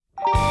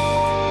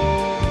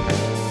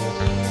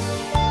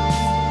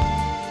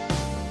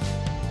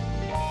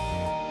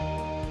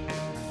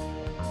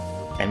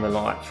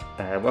live.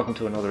 Welcome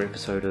to another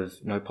episode of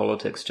No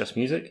Politics, Just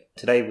Music.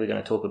 Today we're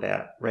going to talk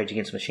about Rage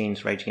Against the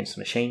Machine's Rage Against the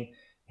Machine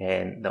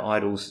and the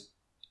Idles'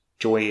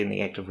 joy in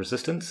the act of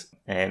resistance.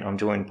 And I'm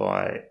joined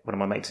by one of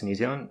my mates in New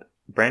Zealand,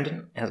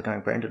 Brandon. How's it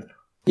going, Brandon?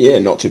 Yeah,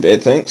 not too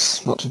bad,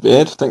 thanks. Not too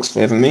bad. Thanks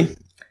for having me.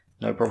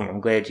 No problem. I'm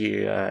glad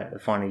you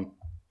finally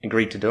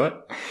agreed to do it.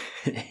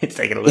 It's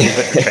taken a little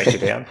bit to track you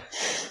down.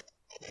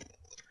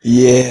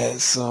 Yeah,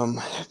 it's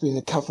been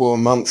a couple of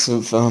months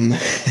of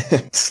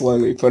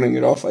slowly putting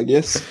it off, I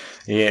guess.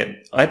 Yeah,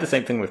 I had the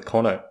same thing with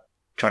Connor,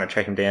 trying to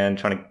track him down,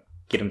 trying to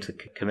get him to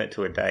commit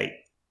to a date.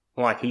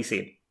 Like he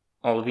said,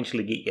 I'll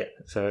eventually get you.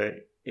 So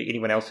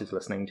anyone else who's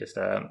listening, just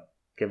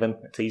give in.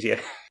 It's easier.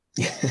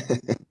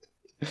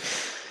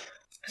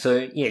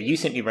 So yeah, you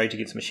sent me Rage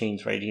Against the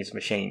Machine's Rage Against the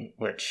Machine,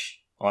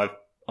 which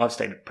I've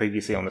stated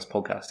previously on this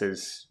podcast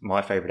is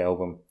my favourite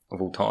album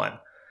of all time.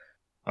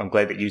 I'm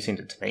glad that you sent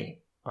it to me.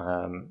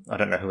 I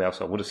don't know who else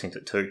I would have sent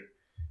it to.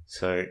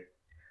 So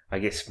I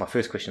guess my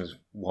first question is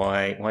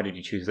why did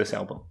you choose this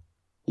album?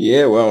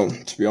 Yeah, well,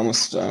 to be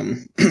honest, I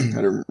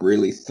didn't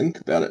really think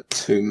about it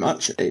too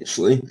much,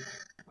 actually.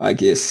 I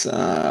guess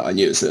I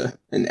knew it was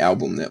an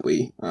album that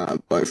we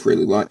both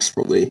really liked. It's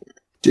probably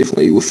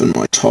definitely within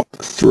my top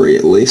three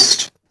at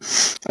least.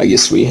 I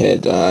guess we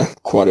had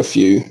quite a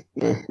few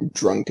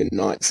drunken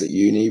nights at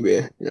uni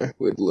where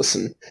we'd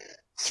listen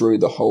through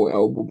the whole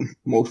album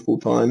multiple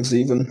times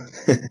even.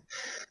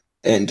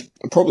 And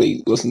I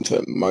probably listened to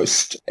it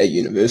most at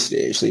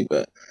university actually,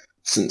 but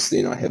since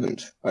then I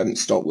haven't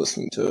stopped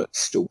listening to it. It's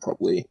still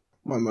probably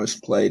my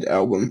most played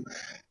album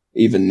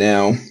even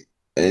now.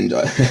 And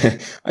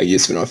I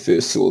guess when I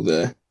first saw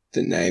the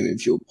name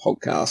of your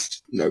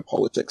podcast, No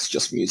Politics,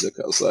 Just Music,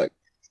 I was like,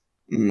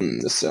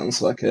 this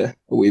sounds like a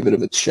wee bit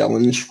of a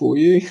challenge for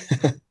you.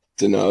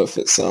 Don't know if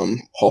it's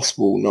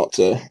possible not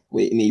to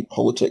let any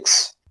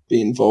politics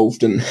be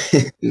involved in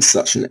in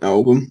such an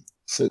album.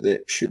 So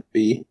that should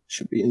be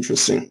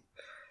interesting.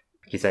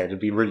 Like you say, it'd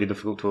be really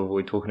difficult to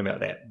avoid talking about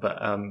that. But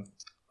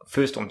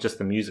first on just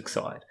the music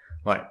side,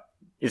 like,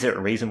 is there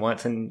a reason why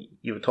it's in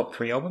your top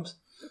three albums?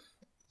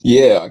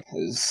 Yeah,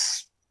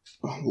 because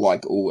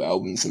like all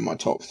albums in my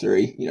top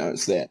three,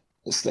 it's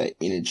that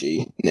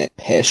energy and that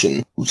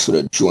passion sort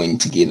of joined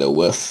together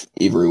with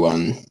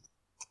everyone,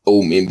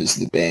 all members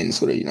of the band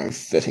sort of,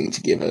 fitting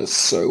together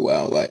so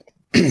well. Like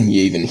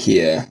you even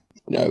hear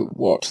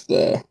what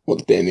the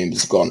band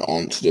members have gone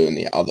on to do in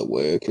their other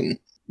work, and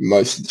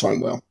most of the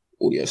time,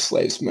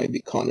 Audioslave's maybe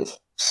kind of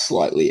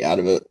slightly out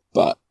of it,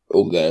 but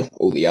all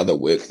the other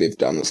work they've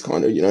done is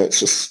kind of, it's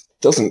just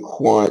doesn't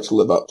quite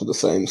live up to the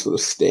same sort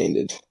of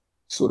standard,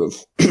 sort of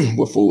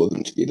with all of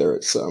them together.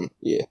 It's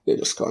they're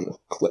just kind of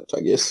clipped, I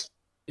guess.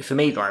 For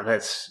me, like,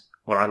 that's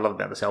what I love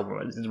about this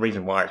album. The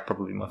reason why it's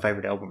probably my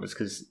favourite album is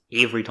because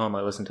every time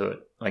I listen to it,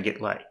 I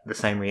get like the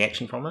same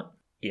reaction from it.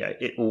 Yeah,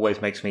 it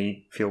always makes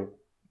me feel,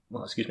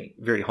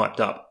 very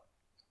hyped up,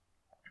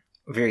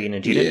 very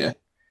energetic. Yeah.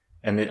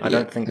 And then I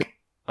don't think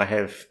I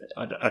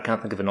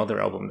can't think of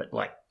another album that,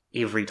 like,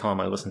 every time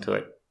I listen to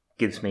it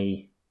gives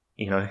me,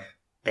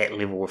 that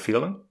level of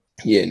feeling.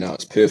 Yeah, no,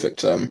 it's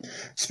perfect.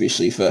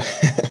 Especially for,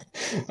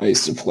 I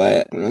used to play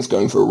it when I was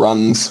going for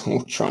runs,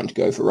 or trying to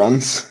go for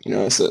runs.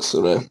 It's that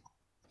sort of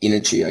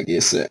energy, I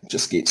guess, that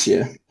just gets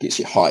you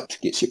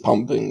hyped, gets you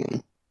pumping.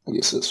 And I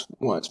guess that's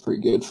why it's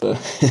pretty good for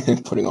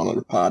putting on at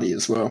a party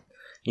as well.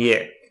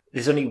 Yeah.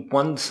 There's only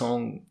one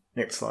song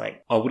that's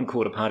like, I wouldn't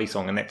call it a party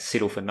song, and that's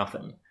Settle for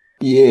Nothing.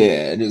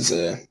 Yeah, it is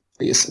I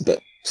guess a bit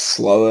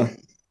slower,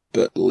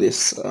 bit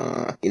less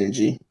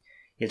energy.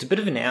 Yeah, it's a bit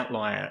of an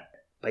outlier.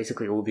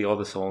 Basically, all the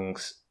other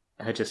songs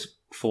are just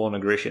full-on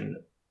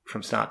aggression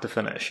from start to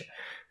finish.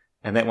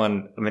 And that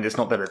one, it's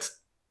not that it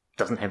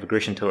doesn't have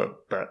aggression to it,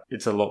 but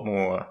it's a lot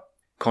more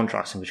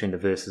contrasting between the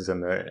verses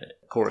and the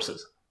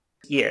choruses.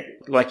 Yeah,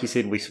 like you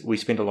said, we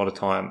spent a lot of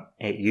time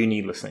at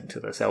uni listening to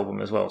this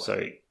album as well,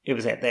 so it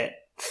was at that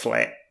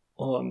flat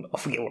on, I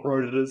forget what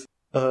road it is.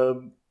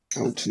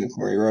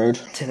 Tinnacorry Road.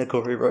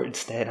 Tinnacorry Road,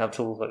 staying up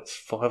till like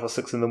 5 or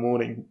 6 in the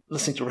morning,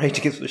 listening to Rage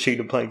Against the Machine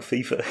and playing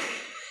FIFA.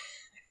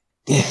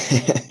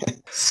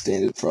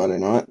 Standard Friday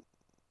night.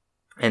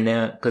 And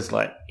now, because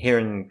like here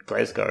in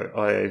Glasgow,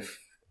 I've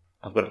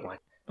got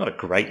like not a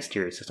great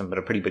stereo system, but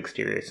a pretty big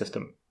stereo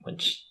system,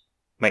 which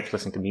makes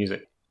listening to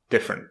music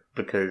different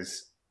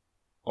because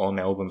on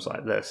albums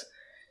like this,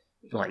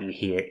 like, you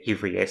hear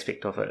every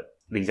aspect of it.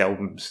 These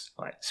albums,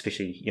 like,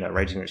 especially,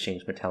 Rage Against the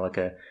Machine's,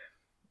 Metallica,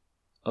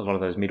 a lot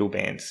of those metal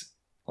bands,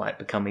 like,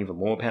 become even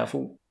more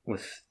powerful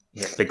with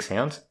big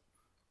sounds.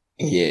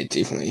 Yeah,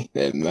 definitely.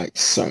 That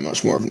makes so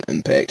much more of an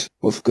impact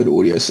with a good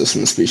audio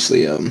system,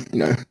 especially,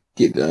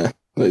 get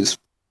those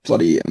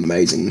bloody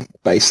amazing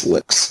bass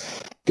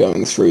licks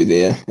going through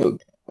there.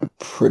 A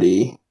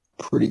pretty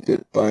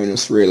good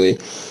bonus, really.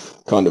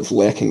 Kind of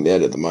lacking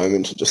that at the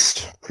moment,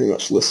 just pretty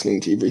much listening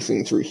to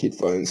everything through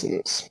headphones, and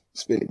it's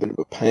been a bit of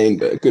a pain,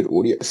 but a good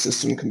audio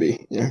system can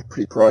be,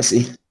 pretty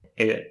pricey.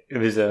 Yeah, it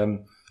was,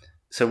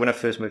 so when I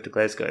first moved to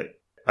Glasgow,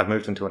 I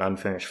moved into an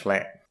unfurnished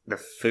flat. The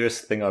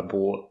first thing I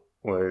bought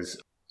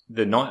was,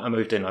 the night I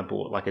moved in, I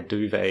bought like a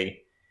duvet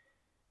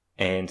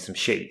and some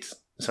sheets.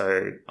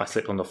 So I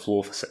slept on the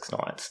floor for 6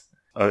 nights.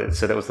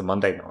 So that was the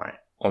Monday night.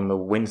 On the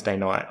Wednesday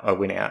night, I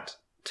went out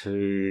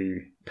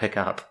to pick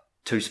up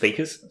 2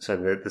 speakers, so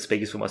the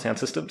speakers for my sound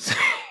systems.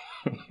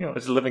 I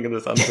was living in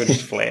this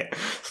unfinished flat,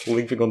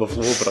 sleeping on the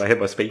floor, but I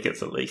had my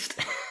speakers at least.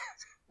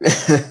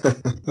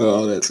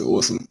 Oh, that's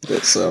awesome.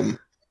 That's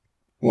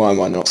why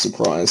am I not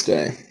surprised,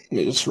 eh?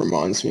 It just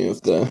reminds me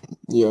of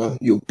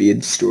your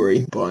bed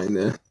story, buying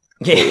what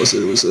was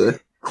it? It was a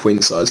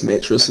queen size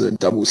mattress and a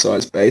double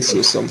sized base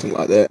or something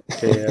like that.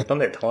 Yeah, I've done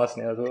that twice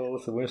now as well.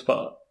 That's the worst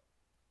part.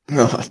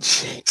 Oh,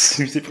 jeez.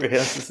 2 separate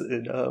houses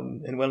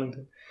in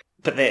Wellington.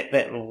 But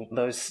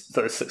those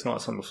 6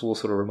 nights on the floor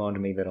sort of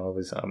reminded me that I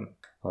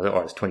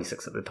was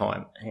 26 at the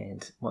time,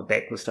 and my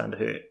back was starting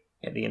to hurt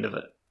at the end of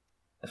it.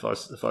 If I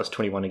was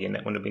 21 again,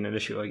 that wouldn't have been an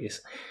issue, I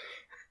guess.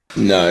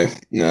 No.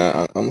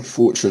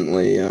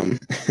 Unfortunately,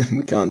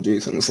 we can't do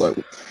things like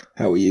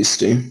how we used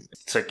to.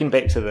 So getting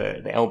back to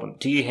the album,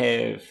 do you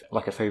have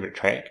like a favourite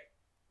track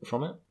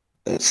from it?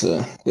 That's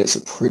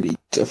a pretty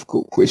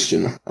difficult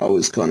question. I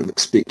was kind of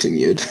expecting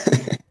you'd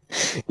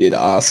you'd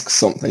ask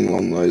something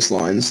along those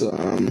lines.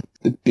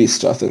 The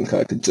best I think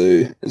I could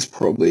do is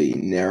probably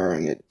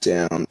narrowing it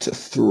down to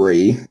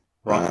 3,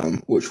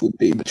 Right. which would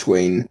be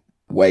between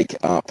Wake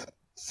Up,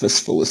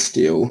 Fistful of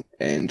Steel,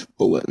 and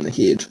Bullet in the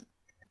Head.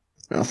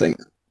 And I think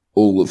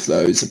all of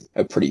those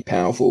are pretty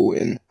powerful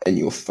in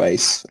your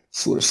face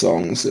sort of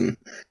songs and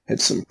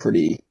have some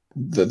pretty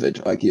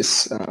vivid, I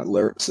guess,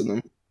 lyrics in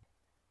them.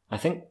 I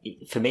think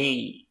for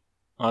me,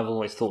 I've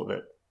always thought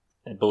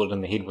that Bullet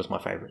in the Head was my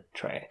favourite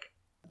track.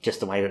 Just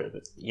the way that,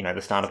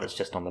 the start of it's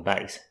just on the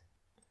bass.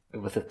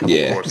 With a couple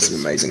of choruses. It's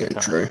an amazing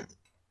intro.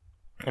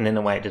 And then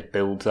the way it just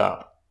builds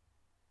up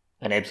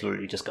and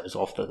absolutely just goes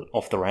off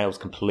the rails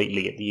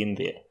completely at the end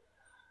there.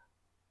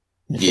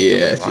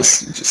 Yeah,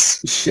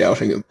 just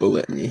shouting a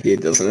bullet in your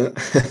head, doesn't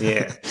it?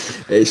 Yeah.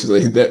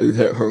 Actually,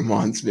 that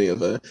reminds me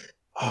of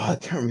I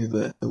can't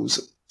remember, it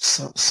was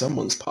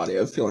someone's party.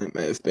 I feel like it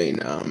may have been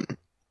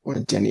one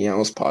of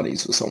Danielle's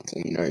parties or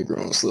something.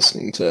 Everyone was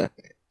listening to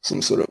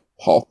some sort of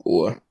pop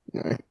or,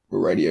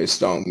 radio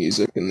style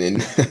music, and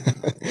then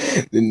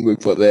then we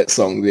put that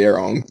song there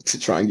on to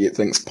try and get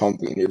things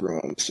pumping, and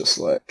everyone was just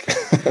like,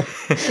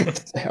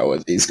 how are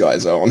these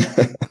guys on?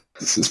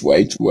 This is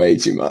way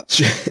too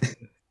much.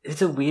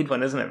 It's a weird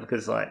one, isn't it?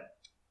 Because, I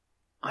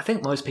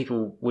think most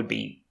people would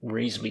be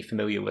reasonably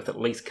familiar with at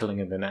least Killing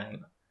in the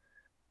Name.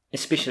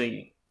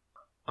 Especially,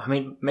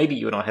 maybe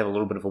you and I have a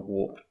little bit of a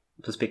warped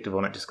perspective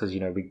on it just because,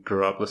 we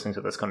grew up listening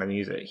to this kind of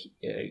music.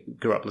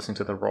 Grew up listening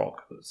to the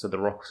rock. So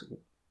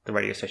the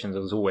radio stations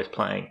that was always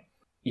playing,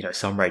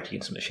 some Rage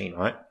Against the Machine,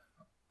 right?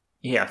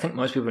 Yeah, I think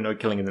most people know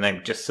Killing in the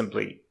Name just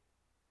simply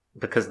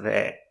because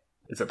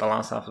is it the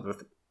last half of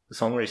the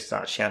song where he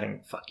starts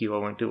shouting, "Fuck you, I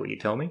won't do what you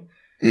tell me"?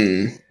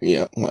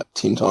 Yeah,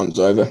 10 times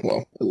over.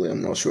 Well,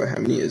 I'm not sure how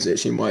many it is.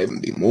 Actually, might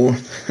even be more.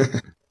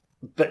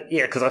 But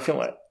yeah, because I feel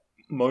like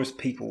most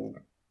people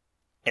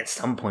at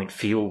some point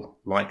feel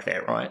like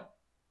that, right?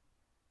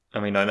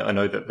 I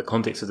know that the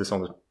context of the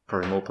song is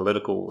probably more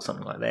political or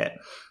something like that.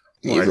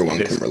 Everyone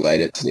can relate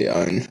it to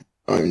their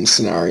own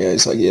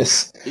scenarios, I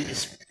guess.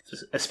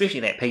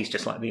 Especially that piece,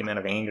 just like the amount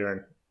of anger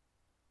and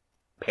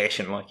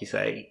passion, like you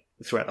say,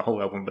 throughout the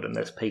whole album, but in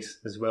this piece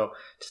as well,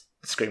 just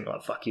screaming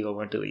like, "Fuck you, I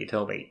won't do what you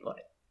tell me."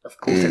 Of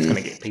course that's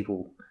going to get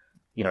people,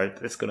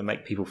 it's going to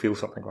make people feel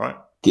something, right?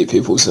 Get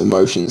people's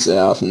emotions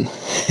out. And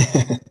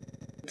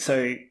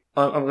So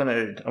I'm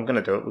gonna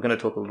do it. We're gonna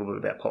talk a little bit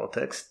about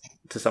politics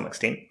to some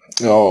extent.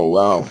 Oh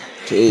wow,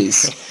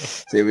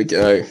 jeez, there we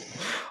go.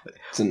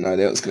 Didn't know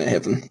that was going to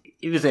happen.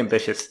 It was an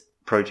ambitious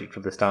project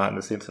from the start in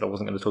the sense that I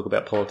wasn't going to talk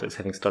about politics,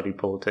 having studied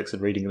politics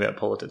and reading about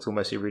politics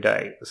almost every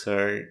day.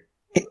 So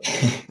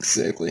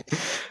exactly.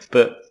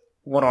 But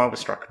what I was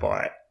struck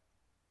by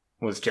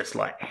was just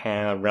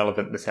how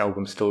relevant this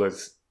album still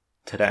is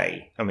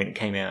today. It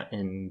came out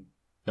in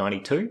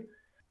 92.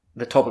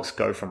 The topics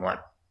go from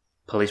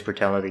police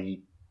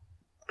brutality,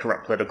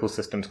 corrupt political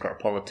systems,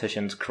 corrupt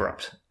politicians,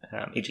 corrupt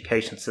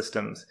education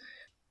systems,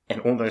 and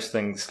all those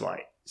things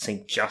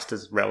seem just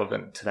as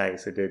relevant today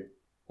as they did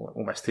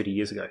almost 30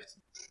 years ago.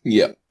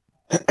 Yeah.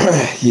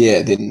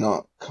 Yeah, they're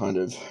not kind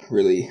of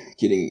really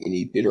getting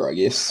any better, I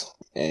guess.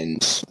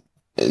 And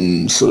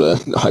in sort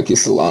of, I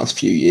guess, the last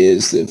few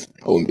years, I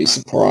wouldn't be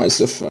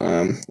surprised if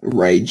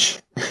Rage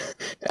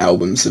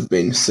albums have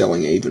been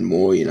selling even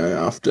more,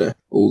 after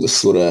all the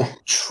sort of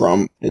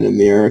Trump in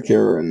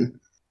America. And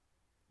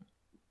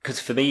because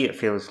for me, it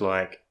feels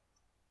like,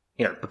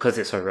 because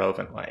they're so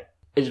relevant,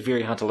 it's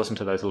very hard to listen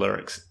to those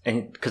lyrics,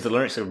 and because the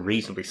lyrics are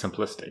reasonably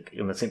simplistic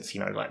in the sense,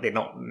 they're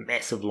not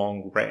massive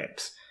long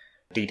raps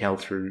detailed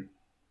through,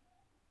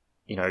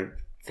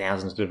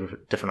 thousands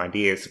of different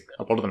ideas.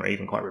 A lot of them are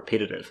even quite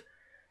repetitive.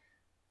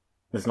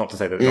 That's not to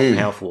say that they're not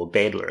powerful or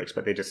bad lyrics,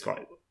 but they're just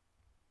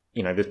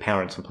there's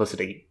power and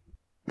simplicity.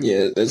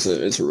 Yeah,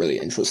 it's a really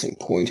interesting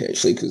point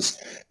actually, because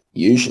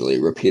usually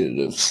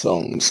repetitive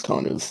songs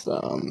kind of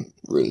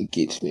really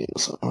get to me.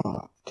 It's like,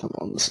 oh, come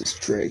on, this is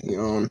dragging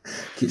on.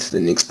 Get to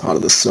the next part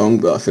of the song,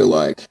 but I feel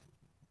like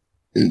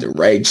in the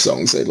Rage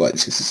songs, they like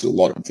just a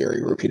lot of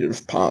very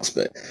repetitive parts,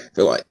 but I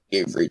feel like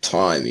every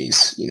time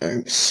he's,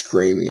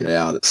 screaming it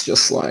out, it's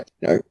just like,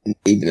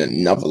 even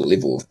another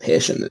level of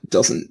passion that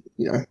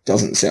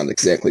doesn't sound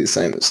exactly the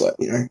same. It's like,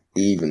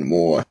 even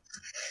more.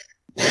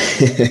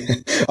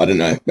 I don't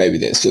know, maybe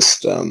that's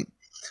just a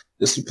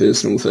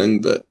personal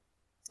thing, but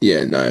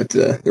yeah, no,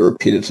 the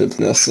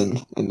repetitiveness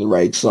and the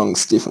Rage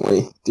songs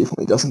definitely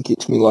doesn't get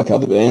to me like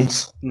other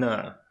bands.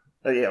 No.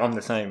 Yeah, I'm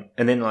the same.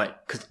 And then,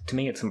 because to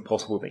me it's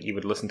impossible that you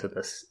would listen to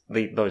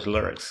those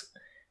lyrics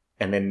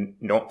and then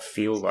not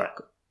feel like,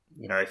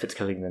 if it's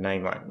Killing in the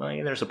Name, like, well,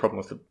 yeah, there's a problem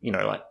with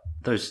the,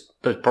 those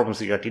problems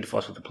that you identify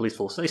with the police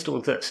force, they still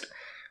exist.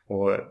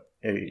 Or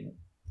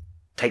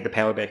Take the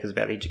Power Back is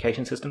about the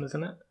education system,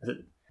 isn't it?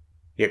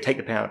 Yeah, Take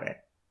the Power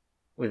Back,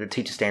 where the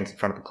teacher stands in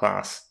front of the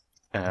class.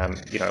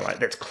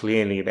 That's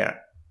clearly about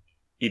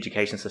the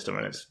education system.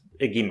 And it's,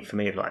 again, for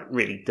me,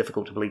 really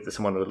difficult to believe that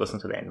someone would listen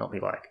to that and not be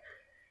like,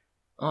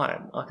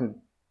 I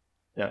can,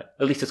 at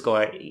least this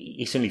guy,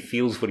 he certainly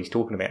feels what he's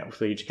talking about with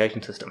the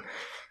education system.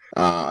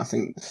 I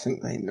think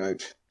they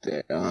note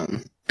that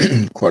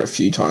quite a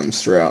few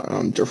times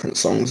throughout different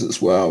songs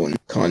as well, and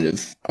kind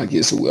of, I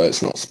guess, although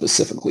it's not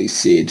specifically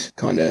said,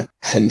 kind of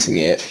hinting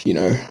at,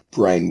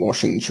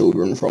 brainwashing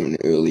children from an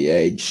early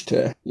age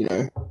to,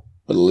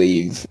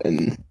 believe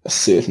in a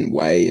certain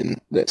way,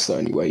 and that's the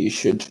only way you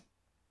should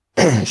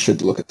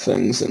look at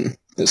things, and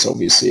that's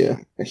obviously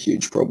a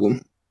huge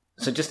problem.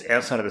 So just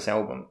outside of this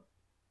album,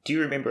 do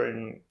you remember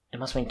it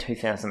must have been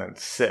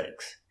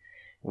 2006,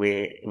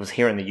 where it was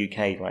here in the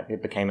UK,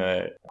 it became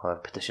a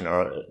petition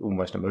or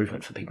almost a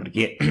movement for people to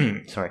get,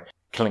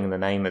 Killing in the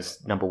Name as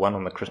 #1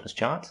 on the Christmas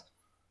charts?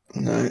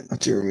 No, I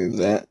do remember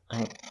that.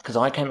 Because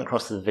I came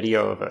across the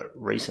video of it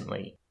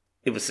recently.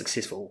 It was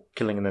successful.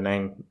 Killing in the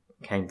Name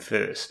came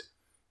first.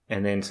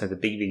 And then so the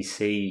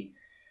BBC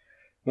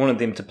wanted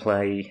them to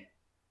play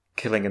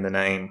Killing in the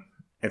Name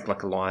as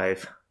a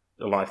live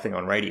thing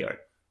on radio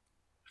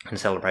in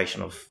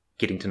celebration of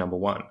getting to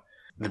 #1.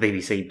 The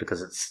BBC,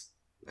 because it's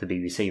the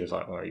BBC, was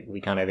like, well,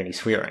 we can't have any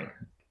swearing.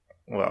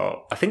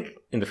 Well, I think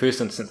in the first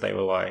instance they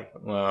were like,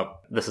 well,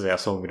 this is our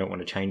song, we don't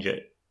want to change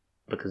it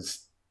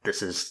because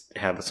this is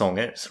how the song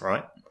is,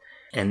 right?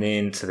 And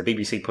then so the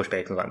BBC pushed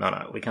back and was like,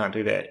 no, we can't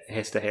do that. It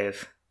has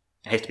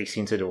to be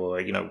censored or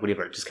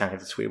whatever. It just can't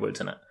have the swear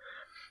words in it.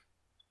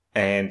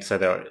 And so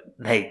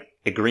they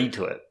agreed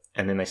to it,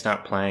 and then they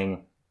started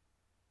playing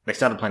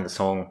the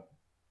song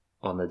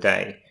on the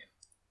day.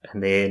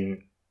 And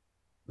then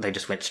they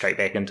just went straight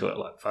back into it,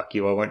 like, fuck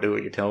you, I won't do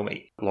what you tell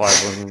me,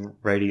 live on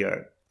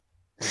radio.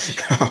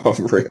 Oh,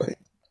 really?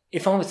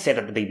 If I was sat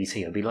at the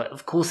BBC, I'd be like,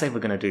 of course they were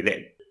going to do that.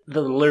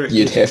 The lyrics...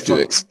 You'd have to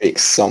expect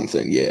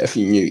something, yeah. If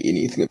you knew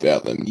anything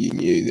about them, you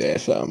knew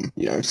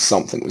that,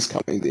 something was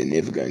coming. They're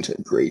never going to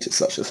agree to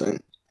such a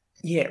thing.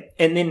 Yeah,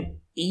 and then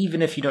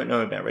even if you don't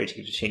know about Rage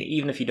Against the Machine,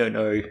 even if you don't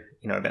know,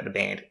 about the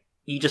band,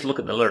 you just look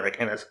at the lyric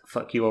and it's,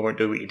 fuck you, I won't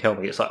do what you tell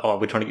me. It's like, oh,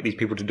 we're trying to get these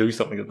people to do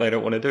something that they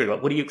don't want to do.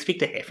 Like, what do you expect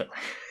to happen?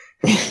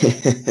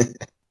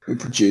 The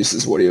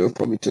producers, whatever,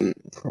 probably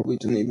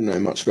didn't even know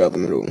much about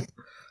them at all.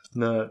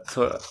 No,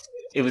 so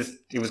it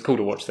was cool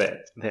to watch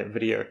that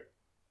video.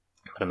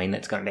 But I mean,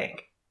 that's going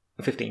back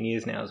 15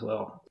 years now as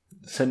well.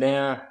 So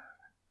now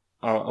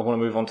I want to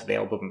move on to the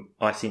album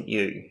I Sent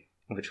You,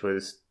 which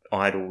was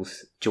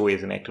Idol's Joy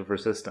as an Act of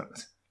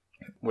Resistance,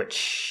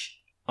 which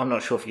I'm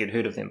not sure if you'd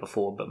heard of them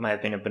before, but may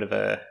have been a bit of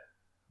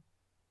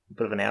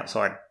an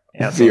outside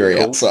Very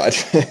call. outside.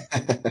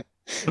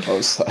 I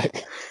was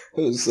like,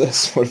 who's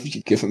this? What have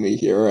you given me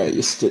here?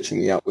 You're stitching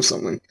me up with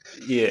something.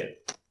 Yeah.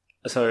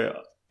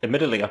 So,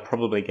 admittedly, I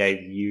probably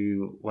gave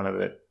you one of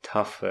the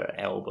tougher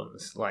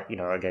albums. I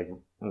gave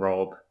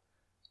Rob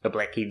a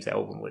Black Keys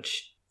album,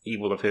 which you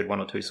will have heard one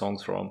or two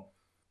songs from.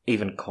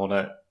 Even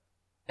Connor,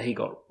 he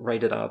got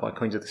rated R by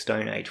Queens of the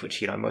Stone Age,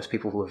 which, most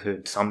people will have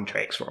heard some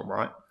tracks from,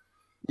 right?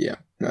 Yeah.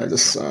 No,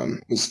 this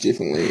was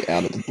definitely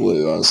out of the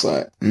blue. I was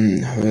like,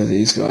 who are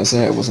these guys?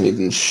 I wasn't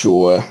even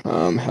sure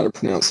how to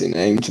pronounce their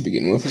name to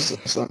begin with.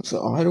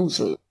 So Idols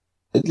or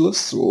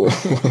Idless or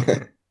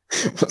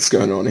what's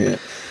going on here?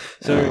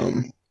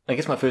 So I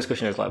guess my first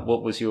question is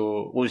what was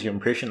your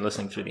impression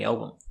listening through the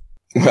album?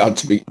 Well,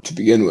 to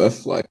begin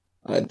with, I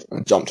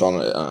jumped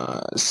on it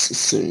as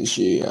soon as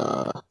you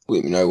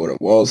let me know what it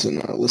was,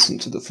 and I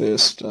listened to the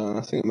first. I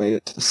think I made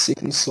it to the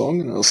second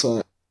song, and I was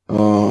like,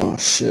 oh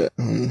shit,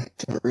 I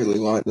don't really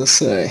like this,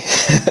 eh?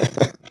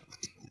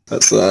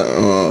 That's that.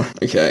 Oh,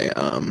 okay.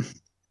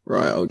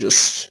 Right, I'll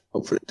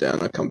put it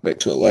down. I'll come back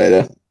to it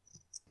later.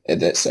 At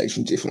that stage,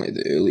 and definitely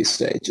the early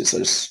stages, I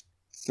just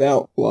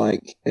felt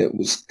like it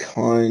was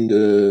kind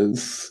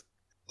of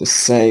the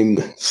same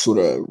sort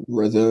of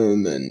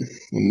rhythm and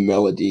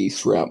melody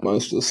throughout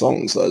most of the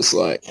songs. I was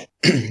like,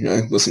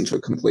 listening to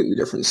a completely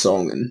different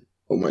song and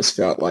almost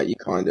felt like you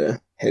kind of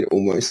had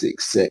almost the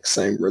exact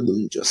same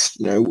rhythm, just,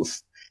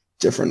 with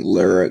different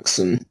lyrics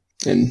and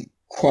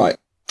quite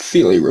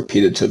fairly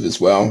repetitive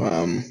as well.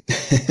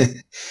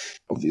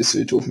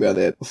 Obviously we talked about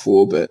that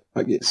before, but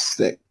I guess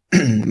that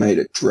made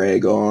it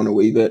drag on a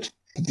wee bit.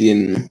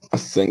 Then I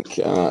think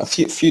a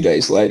few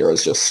days later, I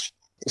was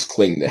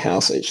cleaning the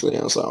house actually,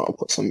 and I was like, I'll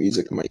put some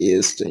music in my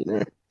ears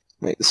to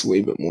make this a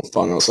wee bit more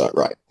fun. I was like,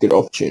 right, good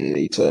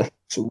opportunity to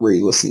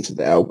re-listen to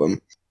the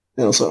album,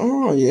 and I was like,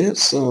 oh yeah,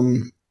 it's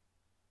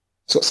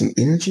got some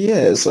energy.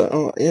 Yeah, it's like,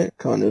 oh yeah,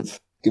 kind of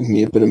give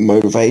me a bit of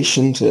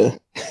motivation to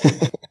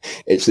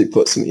actually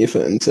put some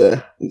effort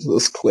into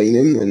this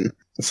cleaning, and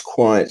it's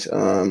quite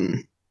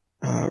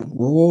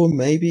raw,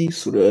 maybe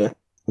sort of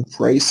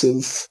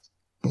abrasive,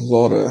 a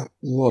lot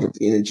of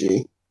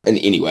energy. And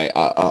anyway,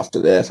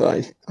 after that,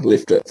 I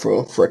left it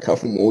for a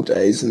couple more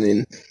days, and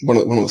then one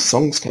of the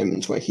songs came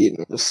into my head,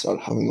 and I just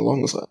started humming along.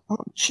 I was like, oh,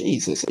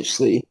 geez, that's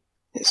actually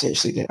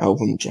the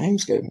album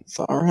James gave me,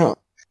 far out.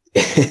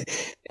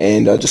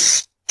 And I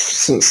just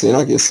since then,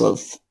 I guess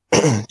I've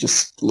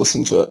just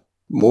listened to it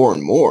more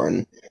and more,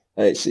 and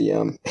I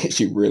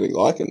actually really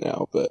like it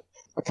now. But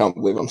I can't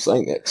believe I'm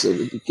saying that, because at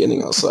the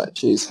beginning I was like,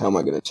 geez, how am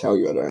I going to tell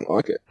you I don't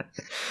like it?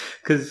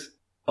 Because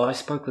I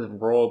spoke with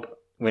Rob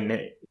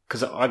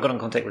because I got in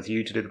contact with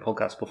you to do the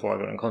podcast before I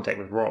got in contact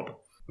with Rob.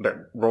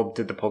 But Rob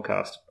did the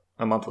podcast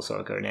a month or so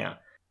ago now.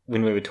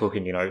 When we were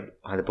talking,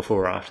 either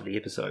before or after the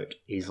episode,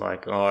 he's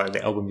like, oh,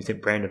 the album you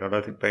sent Brandon, I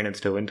don't think Brandon's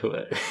still into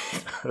it.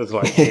 I was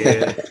like,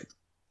 yeah.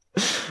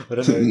 I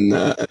don't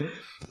know. Nah,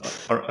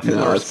 I think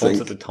my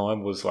response at the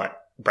time was like,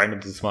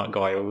 Brandon's a smart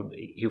guy,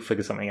 he'll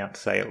figure something out to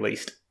say at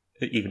least,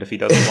 even if he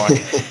doesn't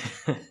like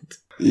it.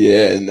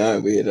 Yeah, no,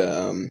 we had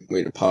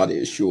a party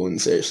at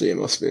Sean's actually. It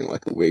must have been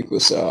like a week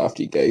or so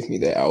after he gave me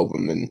that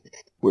album, and it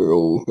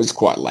was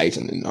quite late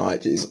in the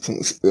night. Geez, I think it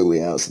was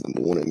early hours of the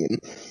morning,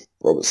 and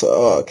Robert's like,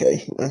 oh,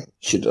 okay,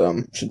 should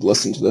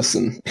listen to this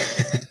and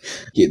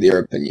get their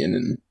opinion.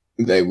 And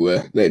they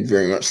had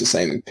very much the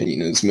same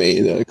opinion as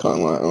me. They're kind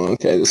of like, oh,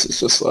 okay, this is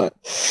just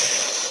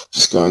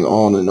going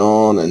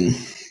on, and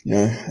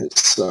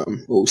it's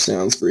all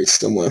sounds very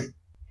similar.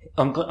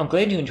 I'm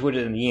glad you enjoyed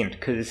it in the end,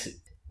 because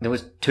there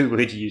was two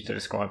words you used to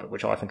describe it,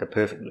 which I think are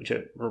perfect, which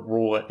are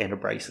raw and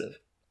abrasive.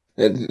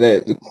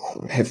 They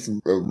have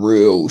a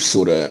real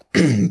sort of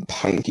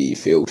punky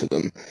feel to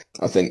them.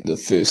 I think the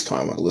first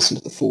time I listened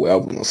to the full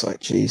album, I was like,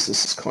 geez,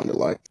 this is kind of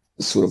like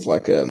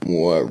a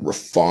more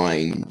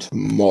refined,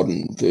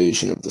 modern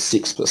version of the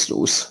Sex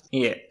Pistols.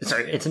 Yeah, so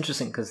it's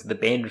interesting because the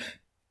band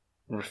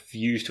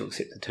refused to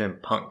accept the term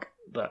punk,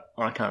 but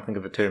I can't think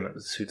of a term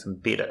that suits them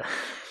better.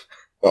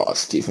 Oh,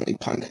 it's definitely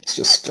punk. It's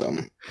just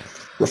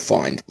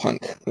refined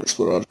punk. That's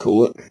what I'd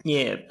call it.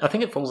 Yeah, I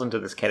think it falls into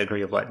this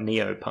category of like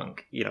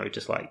neo-punk,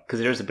 just like,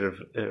 because there is a bit of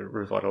a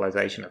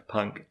revitalization of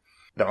punk.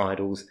 The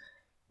Idols,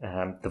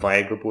 the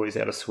Viagra Boys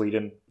out of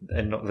Sweden,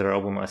 and not their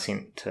album I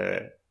sent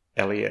to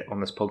Elliot on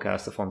this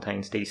podcast, the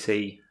Fontaines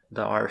DC,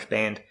 the Irish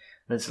band.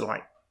 And it's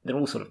like, they're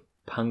all sort of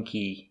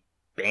punky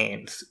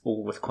bands,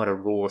 all with quite a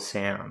raw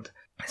sound.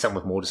 Some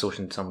with more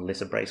distortion, some less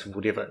abrasive,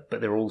 whatever,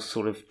 but they're all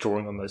sort of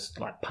drawing on those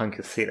like punk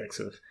aesthetics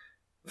of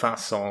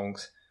fast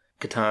songs,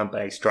 guitar,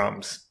 bass,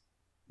 drums.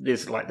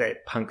 There's like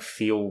that punk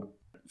feel,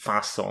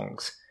 fast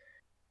songs,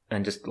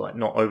 and just like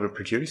not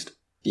overproduced.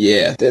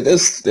 Yeah,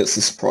 that's the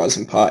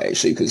surprising part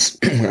actually, because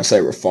when I say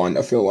refined,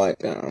 I feel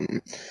like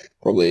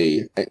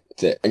probably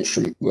the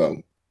instrument,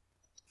 well,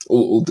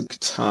 all the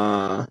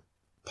guitar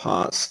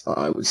parts,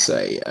 I would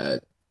say,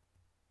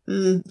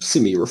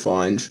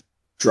 semi-refined.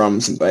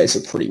 Drums and bass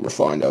are pretty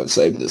refined, I would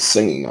say, but the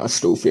singing I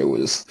still feel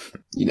is,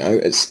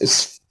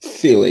 it's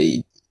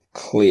fairly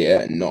clear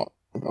and not,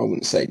 I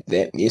wouldn't say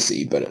that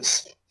messy, but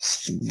it's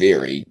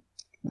very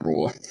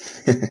raw.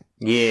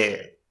 Yeah,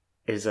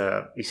 he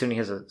certainly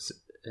has a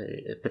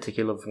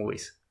particular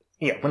voice.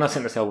 Yeah, when I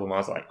sent this album, I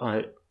was like,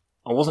 I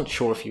wasn't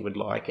sure if you would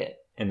like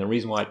it, and the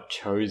reason why I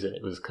chose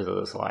it was because it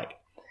was like,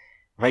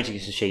 Rage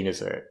Against the Machine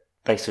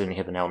they certainly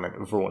have an element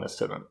of rawness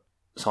to them.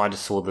 So I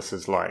just saw this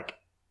as like,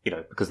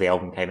 because the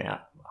album came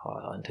out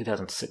in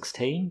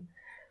 2016.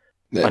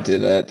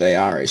 They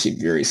are actually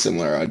very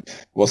similar. I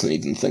wasn't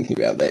even thinking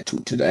about that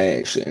till today,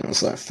 actually, and I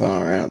was like,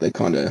 far out.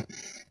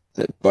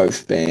 That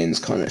both bands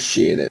kind of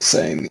share that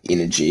same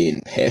energy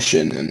and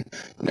passion, and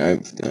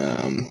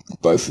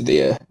both of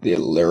their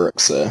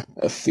lyrics are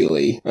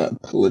fairly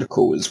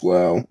political as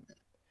well.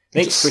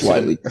 They just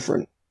slightly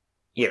different.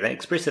 Yeah, they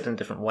express it in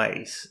different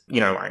ways.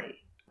 Like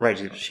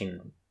Rage Against the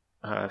Machine,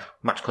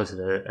 much closer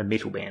to a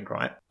metal band,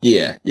 right?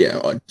 Yeah,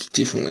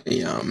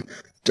 definitely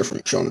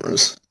different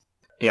genres.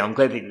 Yeah, I'm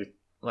glad that you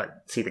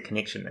see the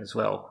connection as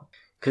well,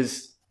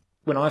 because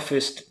when I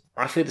first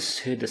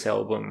heard this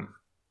album,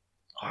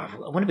 I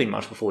wouldn't have been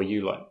much before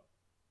you, like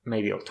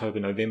maybe October,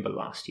 November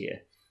last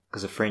year,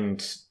 because a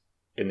friend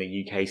in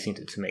the UK sent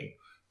it to me.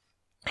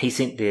 He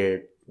sent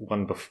their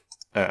one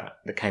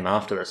that came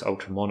after this,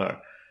 Ultra Mono,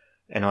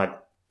 and I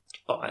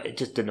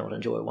just did not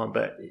enjoy it one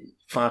bit.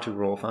 Far too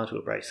raw, far too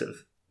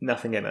abrasive.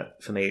 Nothing in it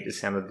for me. It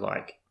just sounded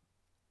like,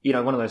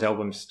 one of those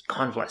albums,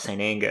 kind of like Saint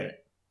Anger,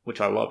 which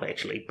I love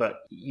actually, but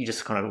you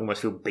just kind of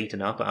almost feel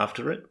beaten up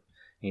after it.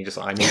 And you just,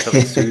 I need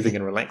something soothing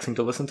and relaxing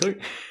to listen to.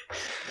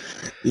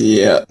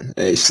 Yeah,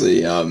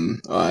 actually,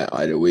 I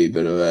had a wee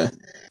bit of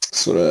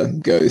sort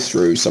of go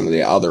through some of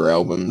their other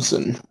albums,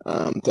 and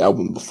the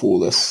album before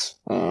this,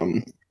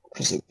 what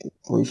is it,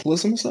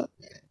 Brutalism, is it?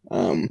 I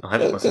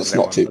haven't listened That's to that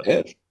not one, too but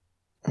bad.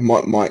 I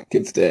might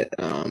give that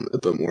a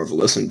bit more of a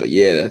listen, but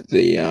yeah,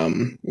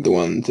 the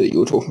one that you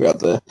were talking about,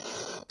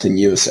 the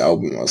newest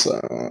album, I was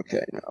like, oh,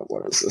 okay, now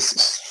what is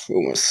this? It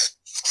almost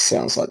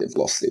sounds like they've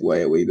lost their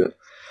way a wee bit.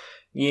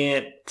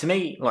 yeah, to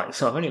me, like,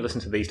 so I've only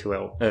listened to those two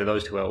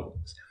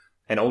albums,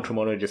 and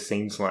Ultramono just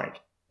seems like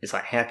it's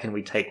like, how can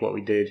we take what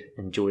we did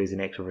in Joy as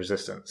an Act of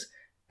Resistance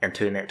and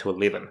turn that to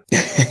 11?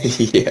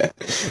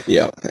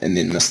 yeah, and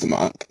then miss the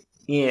mark.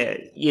 Yeah,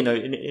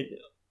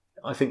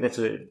 I think that's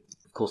of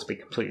course, be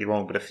completely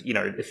wrong, but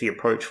if the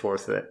approach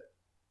was that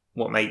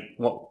what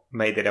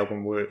made that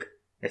album work,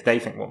 if they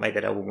think what made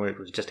that album work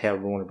was just how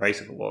raw and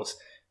abrasive it was,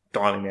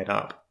 dialing that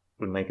up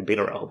would make a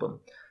better album.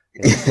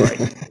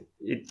 It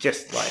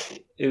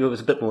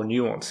was a bit more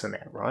nuanced than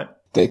that, right?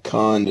 They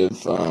kind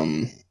of,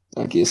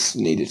 I guess,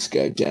 needed to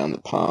go down the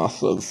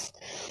path of,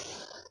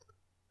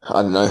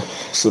 I don't know,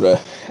 sort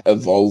of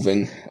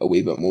evolving a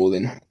wee bit more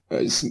than,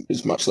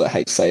 as much as I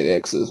hate to say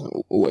that, because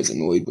I'm always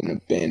annoyed when a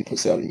band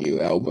puts out a new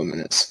album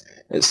and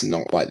it's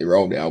not like their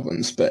old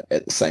albums, but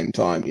at the same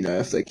time,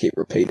 if they keep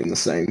repeating the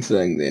same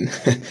thing, then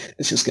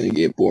it's just going to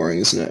get boring,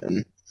 isn't it?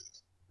 And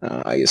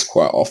I guess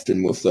quite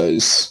often with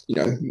those,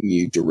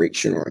 new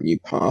direction or a new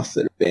path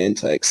that a band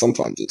takes,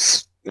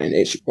 sometimes and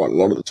actually quite a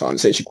lot of the time,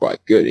 it's actually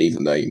quite good,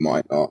 even though you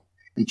might not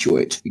enjoy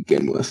it to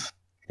begin with.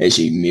 As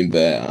you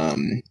remember,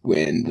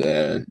 when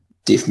the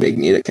Deaf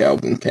Magnetic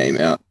album came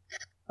out,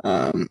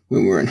 when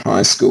we were in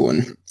high school,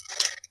 and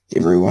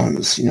everyone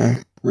was,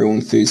 real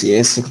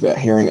enthusiastic about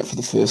hearing it for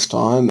the first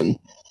time, and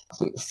I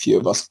think a few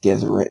of us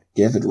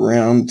gathered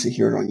around to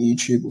hear it on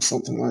YouTube or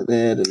something like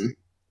that, and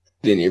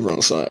then everyone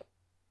was like,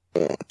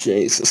 oh,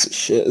 jeez, this is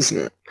shit, isn't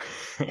it?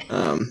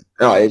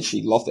 I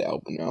actually love the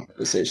album now.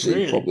 It's actually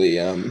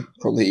Really?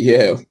 probably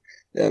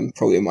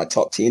in my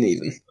top 10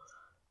 even.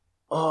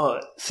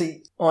 Oh,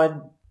 see,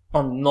 I'm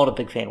not a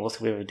big fan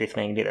whatsoever of Death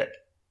Magnetic,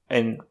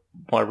 and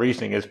my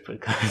reasoning is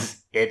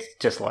because it's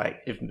just like,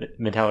 if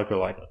Metallica are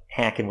like,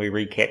 how can we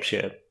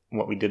recapture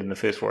what we did in the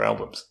first 4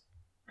 albums?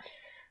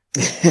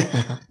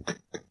 Yeah,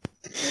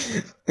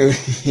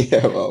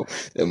 well,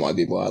 that might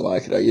be why I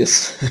like it, I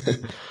guess.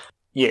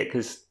 Yeah,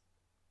 because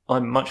I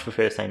much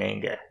prefer Saint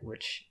Anger,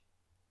 which,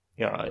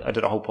 I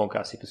did a whole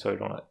podcast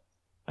episode on it.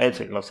 I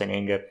absolutely love Saint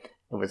Anger.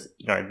 It was,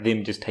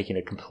 them just taking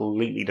a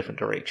completely different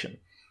direction.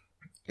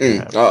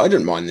 I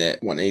didn't mind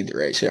that one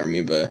either, actually. I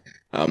remember,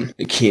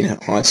 again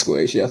at high school,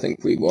 actually, I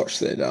think we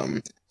watched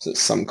that,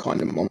 Some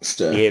Kind of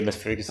Monster. Yeah,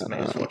 Miss Ferguson made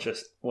us watch it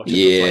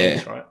yeah,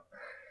 for Flames, right?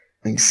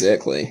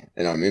 Exactly.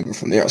 And I remember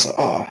from there, I was like,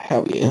 oh,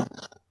 hell yeah.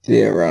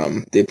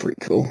 They're pretty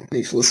cool. I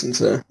need to listen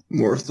to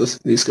more of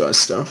these guys'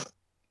 stuff.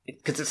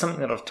 Because it's something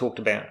that I've talked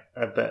about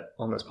a bit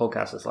on this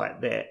podcast, is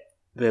like that,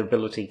 the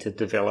ability to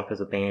develop as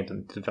a band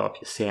and develop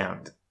your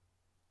sound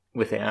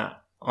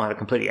without either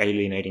completely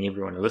alienating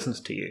everyone who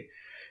listens to you,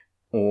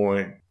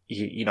 or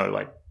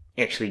like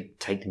actually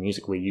take the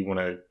music where you want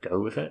to go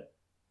with it.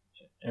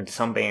 And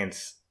some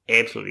bands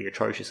absolutely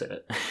atrocious at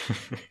it,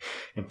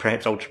 and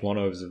perhaps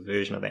Ultramono is a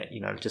version of that.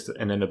 Just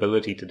an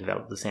inability to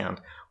develop the sound,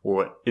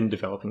 or in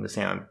developing the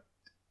sound,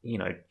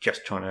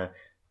 just trying to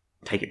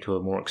take it to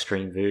a more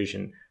extreme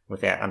version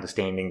without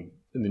understanding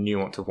the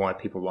nuance of why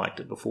people liked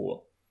it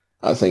before.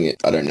 I think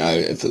I don't know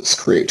if it's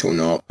correct or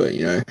not, but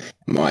it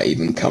might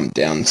even come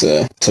down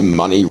to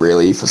money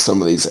really for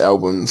some of these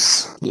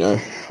albums.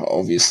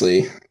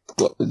 Obviously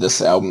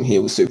this album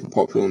here was super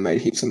popular and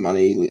made heaps of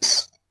money.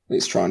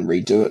 Let's try and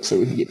redo it so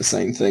we can get the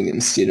same thing,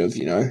 instead of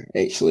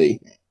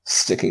actually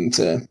sticking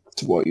to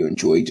what you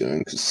enjoy doing,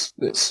 because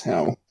that's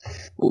how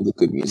all the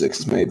good music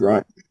is made,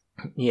 right?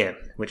 Yeah,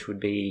 which would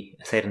be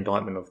a sad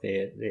indictment of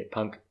their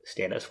punk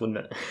status,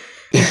 wouldn't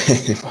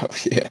it? Well,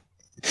 yeah,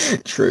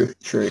 true.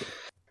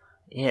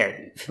 Yeah,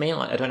 for me,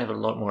 I don't have a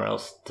lot more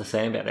else to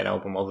say about that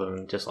album other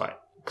than just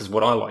because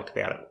what I liked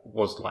about it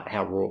was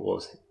how raw it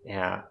was,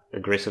 how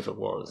aggressive it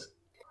was.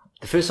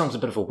 The first song's a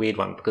bit of a weird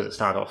one because it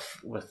started off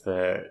with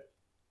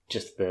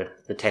just the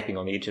tapping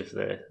on the edge of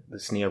the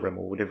snare rim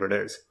or whatever it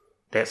is.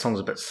 That song's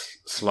a bit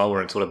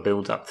slower and sort of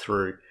builds up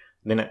through.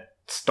 Then it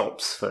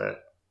stops for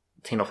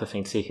 10 or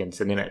 15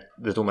 seconds, and then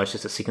there's almost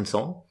just a second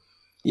song.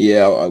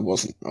 Yeah, I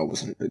wasn't a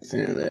big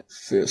fan of that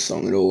first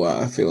song at all.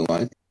 I feel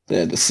like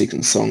the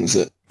second song's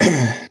that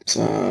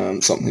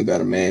something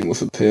about a man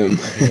with a perm.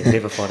 Yeah,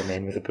 never fight a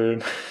man with a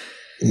perm.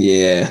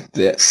 Yeah,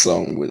 that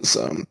song was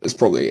is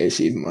probably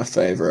actually even my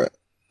favourite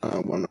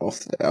one off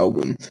the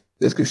album.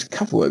 There's a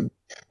couple of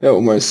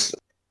almost,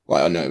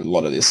 like, I know a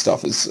lot of this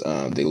stuff is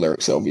the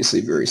lyrics are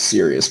obviously very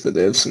serious, but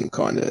they have some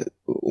kind of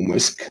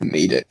almost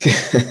comedic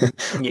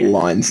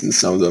lines in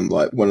some of them.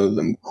 Like, one of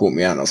them caught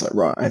me out, and I was like,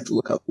 right, I have to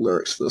look up the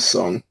lyrics for the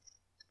song.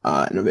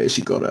 And I've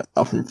actually got it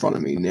up in front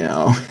of me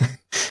now.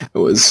 It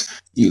was,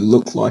 "You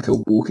look like a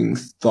walking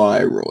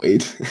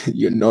thyroid.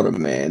 You're not a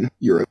man.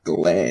 You're a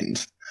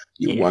gland.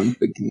 You're one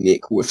big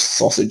neck with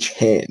sausage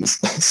hands."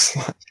 It's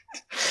like,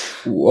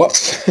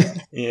 What?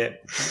 Yeah,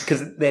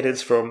 because that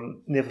is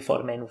from Never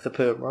Fight a Man with a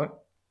Perm, right?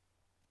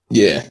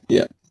 Yeah,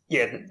 yeah.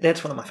 Yeah,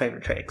 that's one of my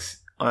favourite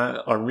tracks.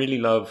 I really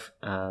love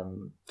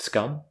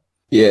Scum.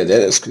 Yeah,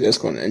 that's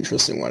quite an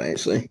interesting one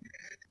actually.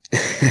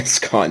 It's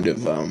kind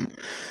of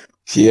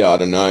yeah, I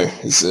don't know.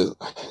 Is it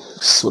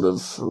sort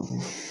of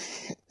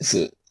is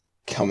it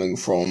coming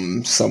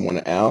from someone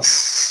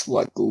else,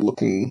 like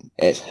looking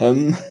at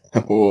him,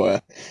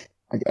 or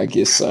I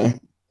guess so.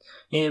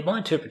 Yeah, my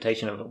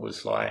interpretation of it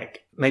was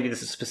like, maybe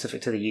this is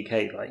specific to the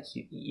UK, like,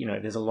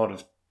 there's a lot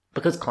of,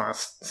 because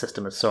class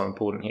system is so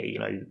important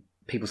here,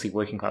 people see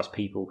working class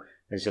people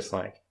as just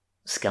like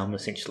scum,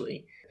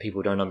 essentially.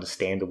 People don't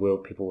understand the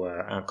world, people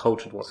are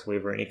uncultured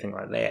whatsoever, anything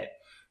like that.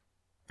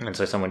 And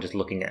so someone just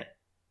looking at,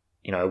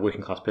 a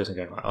working class person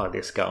going like, oh,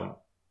 they're scum,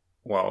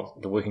 while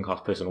the working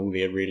class person, all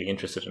they're really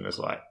interested in is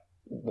like,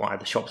 why are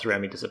the shops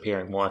around me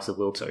disappearing? Why is the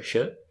world so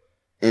shit?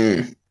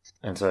 Mm.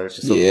 And so it's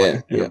just sort of Yeah,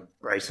 like yeah.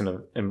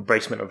 an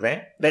embracement of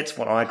that. That's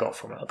what I got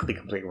from it. I could be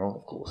completely wrong,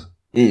 of course.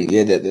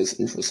 Yeah, that's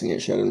interesting.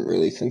 Actually, I didn't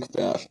really think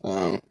about.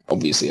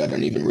 Obviously, I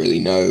don't even really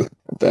know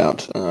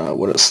about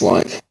what it's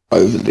like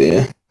over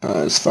there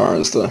as far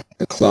as the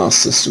class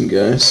system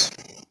goes.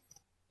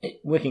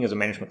 Working as a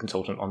management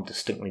consultant, I'm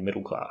distinctly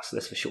middle class,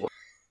 that's for sure.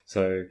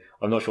 So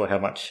I'm not sure how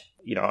much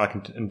I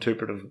can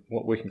interpret of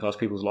what working class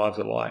people's lives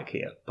are like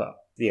here. But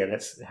yeah,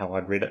 that's how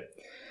I'd read it.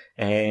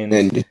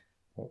 And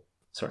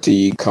Sorry. do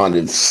you kind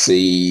of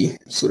see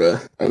sort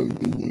of,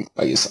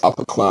 I guess,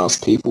 upper class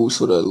people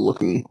sort of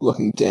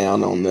looking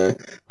down on the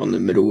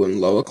middle and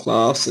lower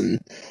class and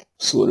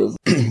sort of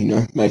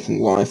making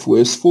life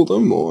worse for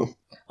them, or?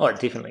 Oh,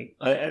 definitely.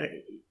 I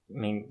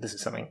mean, this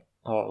is something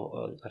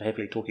I'd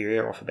happily talk your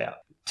ear off about.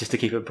 Just to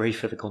keep it brief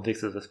for the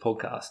context of this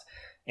podcast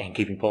and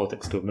keeping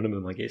politics to a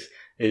minimum, I guess,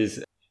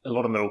 is a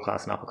lot of middle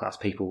class and upper class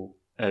people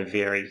are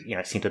very,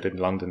 centred in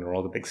London or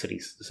all the big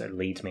cities, so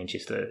Leeds,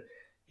 Manchester,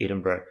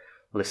 Edinburgh,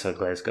 less so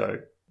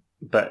Glasgow.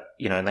 But,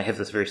 and they have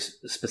this very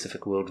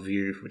specific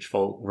worldview which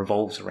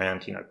revolves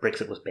around,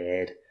 Brexit was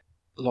bad,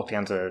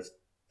 lockdowns are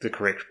the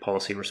correct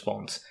policy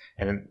response,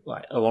 and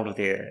like a lot of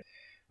their,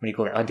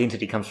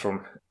 identity comes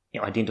from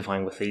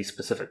identifying with these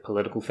specific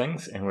political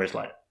things, and whereas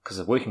because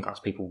the working class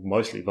people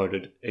mostly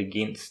voted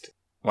against,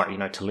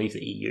 to leave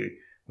the EU,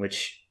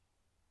 which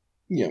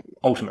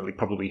ultimately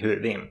probably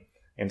hurt them,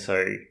 and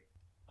so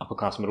upper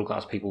class, middle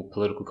class people,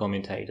 political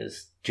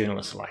commentators,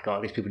 journalists are like,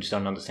 oh, these people just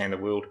don't understand the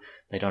world,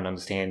 they don't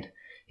understand,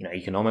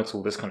 economics,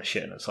 all this kind of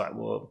shit, and it's like,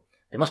 well,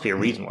 there must be a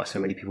reason why so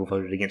many people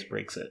voted against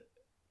Brexit.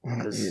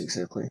 Because, yeah,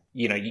 exactly.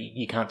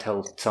 You can't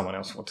tell someone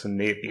else what's in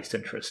their best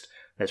interest.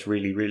 That's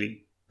really,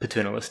 really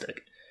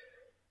paternalistic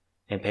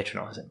and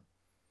patronising.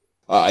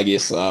 I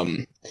guess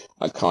I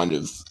kind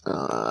of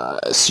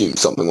assume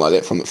something like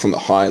that from the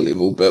higher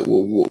level, but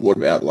what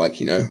about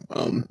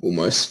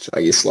almost,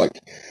 I guess,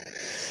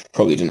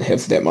 probably didn't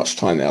have that much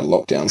time out of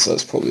lockdown, so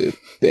it's probably a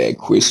bad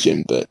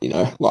question, but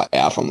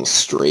out on the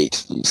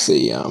street, you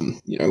see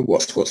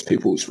what's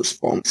people's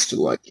response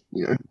to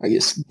I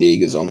guess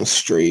beggars on the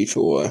street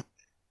or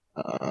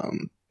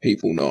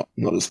people not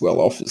as well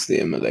off as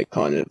them? Are they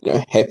kind of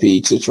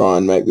happy to try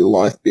and make their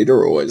life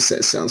better, or is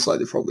that sounds like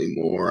they're probably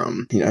more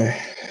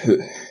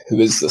who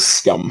is the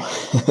scum?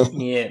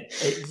 Yeah,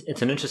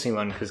 it's an interesting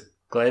one because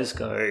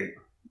Glasgow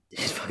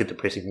is fucking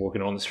depressing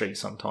walking on the street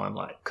sometime.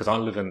 Because I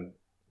live in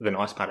the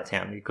nice part of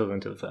town, the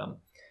equivalent of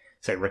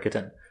say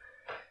Riccarton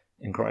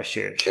in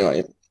Christchurch, Oh,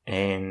 yeah.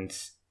 and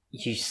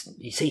you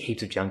see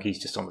heaps of junkies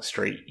just on the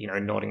street,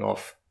 nodding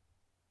off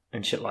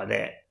and shit like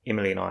that.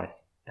 Emily and I.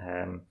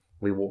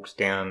 We walked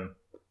down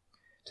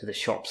to the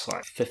shops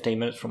 15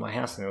 minutes from my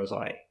house, and there was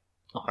I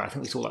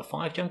think we saw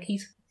 5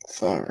 junkies.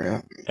 Far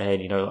out.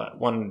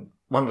 And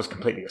one was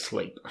completely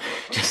asleep,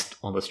 just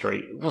on the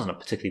street. It wasn't a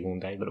particularly warm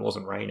day, but it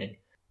wasn't raining.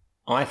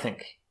 I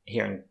think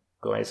here in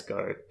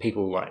Glasgow,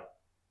 people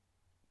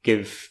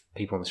give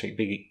people on the street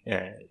big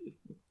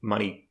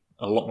money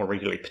a lot more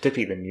regularly,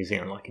 particularly than New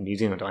Zealand. In New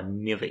Zealand, I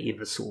never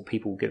ever saw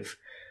people give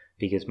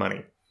beggars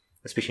money,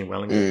 especially in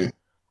Wellington.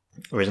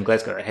 Whereas in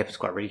Glasgow, it happens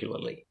quite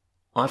regularly.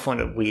 I find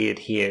it weird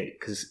here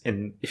because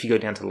if you go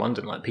down to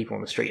London, people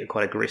on the street are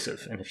quite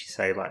aggressive, and if you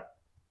say oh,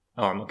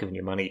 I'm not giving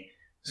you money,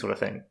 sort of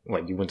thing,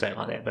 well, you wouldn't say it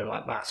like that,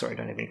 but sorry,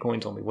 don't have any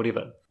coins on me,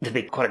 whatever. They'd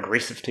be quite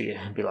aggressive to you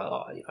and be like,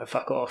 oh,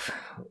 fuck off,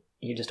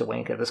 you're just a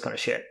wanker, this kind of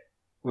shit.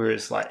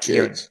 Whereas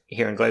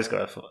here in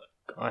Glasgow,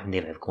 I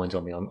never have coins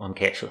on me. I'm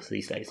cashless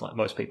these days, like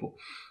most people.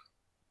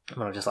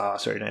 And I'm just like, oh,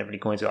 sorry, don't have any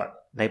coins. You're like,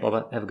 no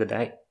bother, have a good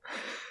day.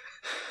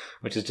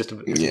 Which is just a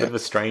bit of a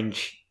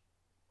strange.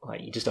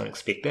 You just don't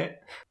expect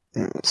that.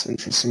 That's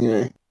interesting,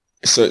 yeah.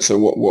 So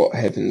what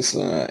happens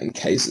in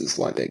cases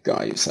like that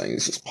guy you're saying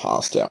is just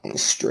passed out on the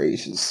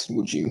street?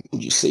 Would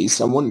you see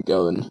someone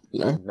go and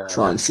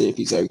try and see if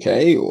he's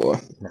okay, or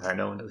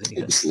no one does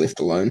anything? Just left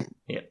alone?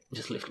 Yeah,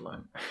 just left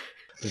alone.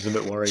 It's a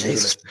bit worrying,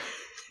 isn't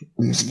it?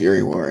 It's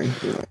very worrying.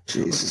 You're like,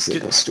 jeez, is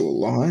that guy still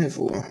alive?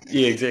 Or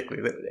yeah, exactly.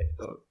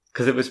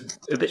 Because it was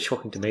a bit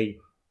shocking to me,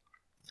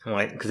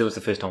 because it was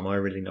the first time I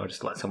really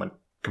noticed someone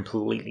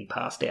completely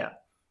passed out.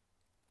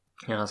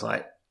 And I was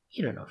like,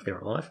 You don't know if they're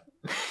alive.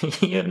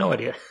 You have no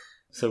idea.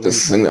 So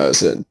That's the thing, though.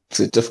 It's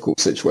a difficult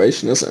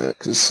situation, isn't it?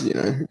 Because,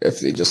 if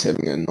they're just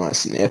having a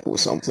nice nap or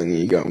something, and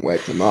you go and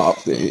wake them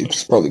up, then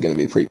it's probably going to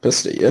be pretty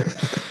pissed at you.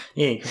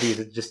 Yeah, he could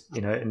be just,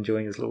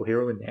 enjoying his little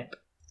heroin nap.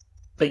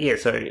 But yeah,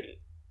 so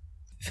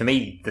for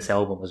me, this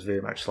album was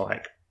very much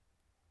like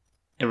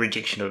a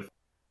rejection of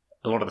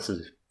a lot of this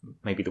is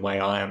maybe the way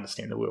I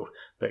understand the world,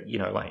 but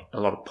like a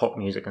lot of pop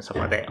music and stuff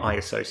like that I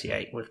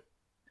associate with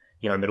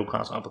middle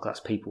class and upper class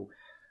people,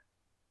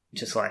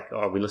 just like,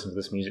 oh, we listen to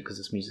this music because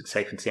this music's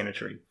safe and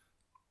sanitary,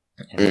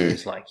 and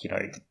it's like,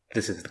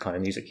 this is the kind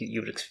of music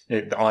you would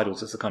the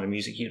Idols is the kind of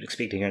music you'd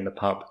expect to hear in the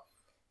pub,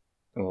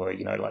 or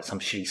like some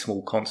shitty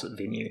small concert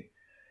venue.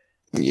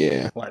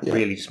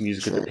 Really just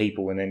music of the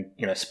people, and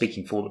then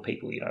speaking for the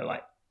people,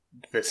 like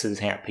this is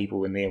how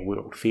people in their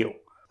world feel.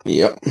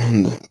 Yep,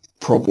 and the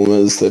problem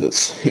is that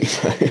it's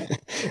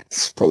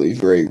it's probably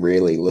very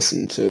rarely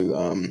listened to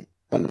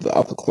kind of the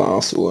upper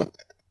class or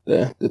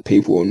the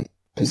people in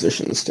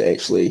positions to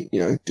actually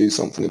do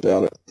something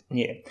about it.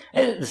 Yeah,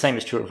 and the same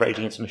is true of Rage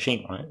Against the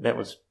Machine, right? That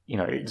was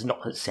it's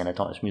not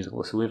sanitized music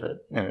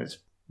whatsoever, and it's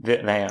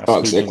they are.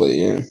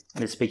 Exactly. Yeah,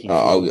 they're speaking.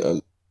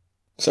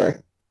 Sorry.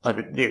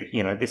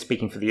 They're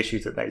speaking for the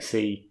issues that they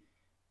see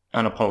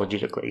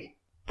unapologetically.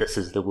 This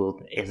is the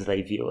world as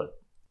they view it,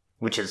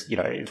 which is,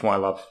 it's why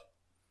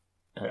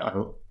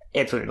I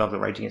absolutely love the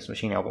Rage Against the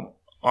Machine album.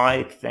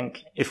 I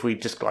think if we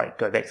just go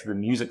back to the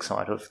music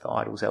side of the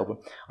Idols album,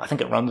 I think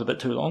it runs a bit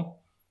too long.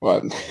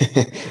 Right,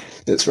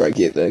 that's where I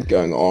get that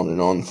going on and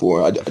on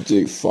for. I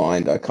do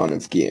find I kind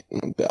of get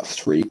about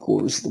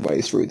 3/4 of the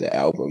way through the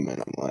album,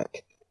 and I'm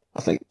like,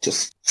 I think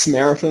just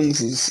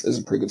Samaritans is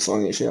a pretty good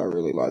song, actually. I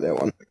really like that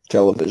one.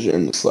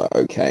 Television, it's like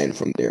okay, and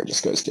from there it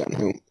just goes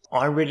downhill.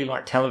 I really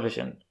like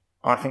Television.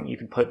 I think you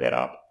could put that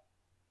up.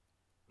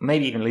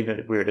 Maybe even leave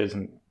it where it is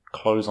and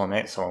close on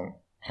that song,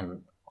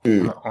 and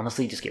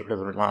honestly just get rid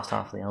of the last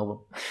half of the album.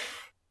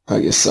 I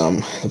guess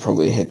they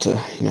probably had to,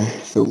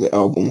 fill the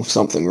album with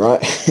something,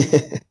 right?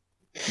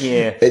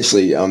 Yeah.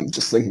 Actually,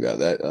 just thinking about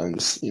that, I'm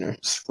just,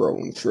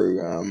 scrolling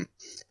through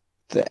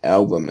the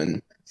album,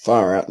 and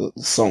far out the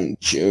song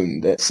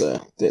June, that's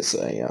a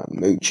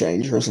mood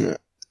changer, isn't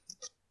it?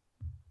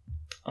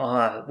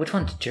 Which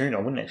one's June? I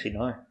wouldn't actually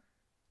know.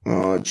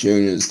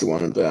 June is the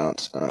one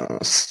about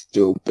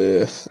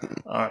stillbirth.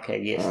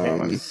 Okay, yes, that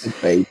one's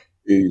baby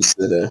shoes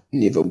that are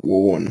never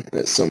worn.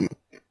 That's some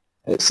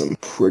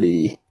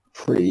pretty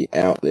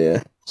out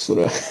there sort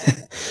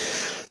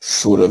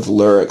of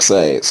lyrics.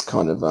 It's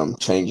kind of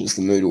changes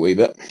the mood a wee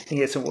bit.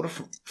 Yeah. So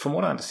from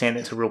what I understand,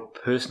 that's a real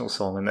personal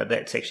song, and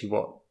that's actually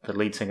what the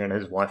lead singer and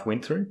his wife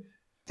went through.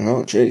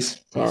 Oh, jeez.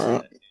 All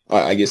right.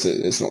 I guess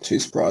it's not too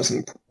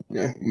surprising.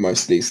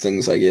 Most of these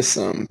things, I guess,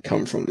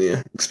 come from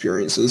their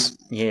experiences.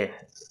 Yeah,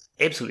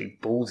 absolutely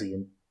ballsy,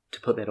 and to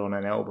put that on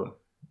an album,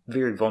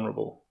 very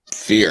vulnerable.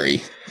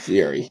 Very,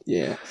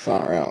 yeah,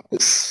 far out.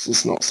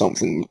 It's not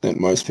something that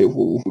most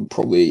people would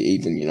probably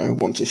even,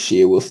 want to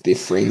share with their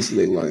friends,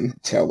 let alone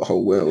tell the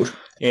whole world.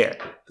 Yeah,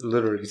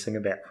 literally sing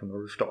about from the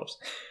rooftops.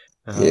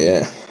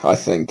 Yeah, I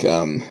think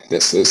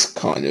that's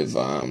kind of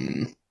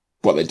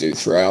what they do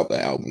throughout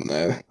the album,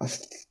 though.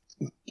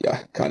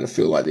 I kind of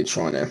feel like they're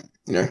trying to,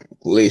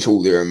 let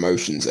all their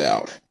emotions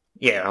out.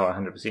 Yeah,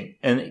 100%.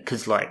 And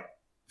because,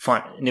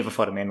 Never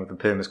Fight a Man with a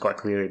Perm is quite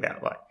clearly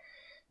about,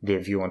 their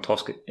view on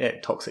toxic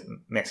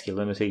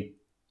masculinity.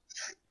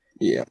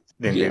 Yeah.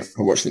 I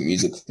watched the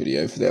music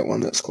video for that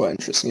one. That's quite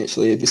interesting,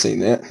 actually. Have you seen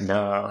that?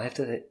 No, I'll have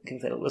to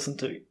give that a listen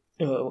to.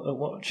 A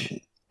watch.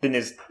 Then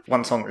there's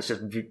one song that's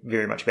just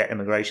very much about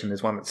immigration.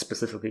 There's one that's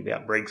specifically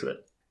about Brexit.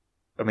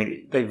 I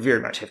mean, they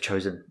very much have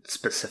chosen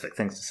specific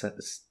things to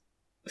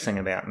sing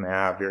about, and they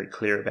are very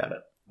clear about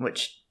it,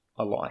 which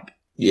I like.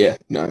 Yeah,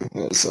 no,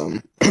 it's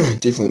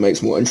definitely makes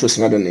it more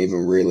interesting. I didn't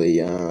even really,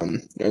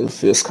 the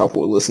first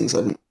couple of listens,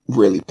 I didn't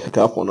really pick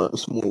up on it. It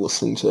was more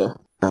listening to,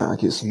 I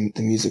guess, the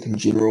music in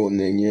general, and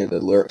then, the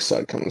lyrics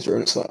started coming through,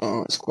 and it's like,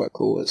 oh, it's quite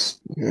cool. It's,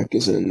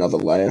 gives it another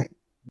layer.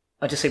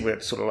 I just think we're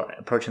sort of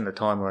approaching the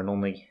time where I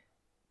normally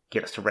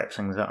get us to wrap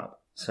things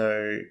up.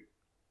 So,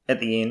 at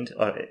the end,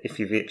 if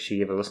you've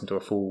actually ever listened to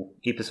a full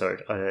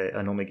episode,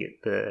 I normally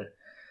get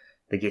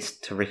the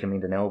guest to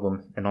recommend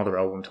another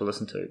album to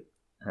listen to.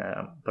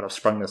 But I've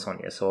sprung this on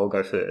you, so I'll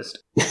go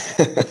first.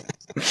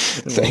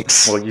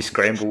 Thanks. While you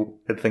scramble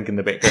and think in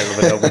the background of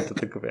an album to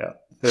think about,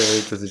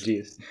 to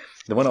suggest.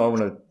 The one I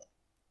want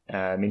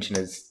to mention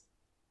is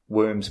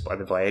Worms by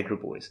the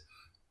Viagra Boys,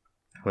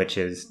 which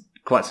is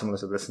quite similar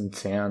to this in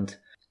sound.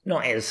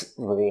 Not as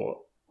raw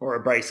or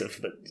abrasive,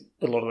 but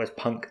a lot of those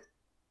punk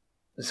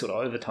sort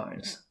of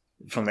overtones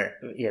from that.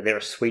 Yeah, they're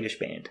a Swedish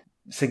band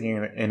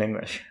singing in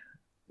English.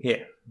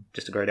 Yeah,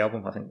 just a great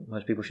album. I think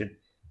most people should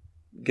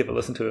give a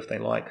listen to if they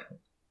like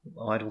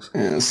Idols.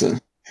 Yeah,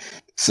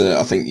 so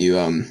I think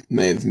you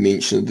may have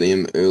mentioned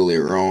them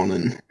earlier on,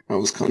 and I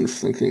was kind of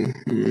thinking,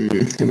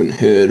 haven't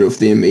heard of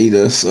them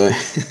either, so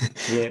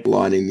Yeah.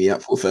 lining me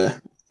up with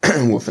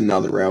with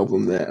another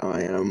album that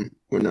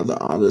or another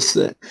artist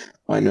that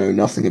I know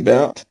nothing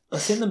about. I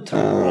sent them to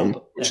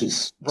Rob. Which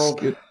is Rob,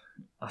 good.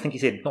 I think he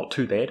said not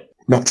too bad.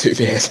 Not too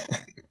bad.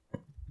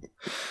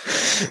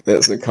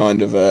 That's the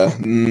kind of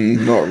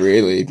not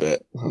really,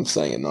 but I'm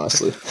saying it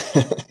nicely.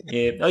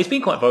 Yeah, no, he's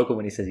been quite vocal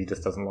when he says he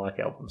just doesn't like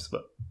albums,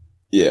 but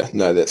Yeah,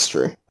 no, that's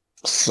true.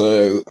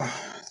 So,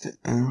 the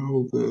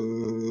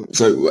album.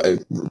 So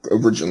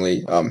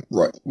originally,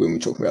 right when we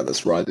talked about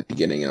this right at the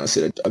beginning, and I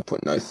said I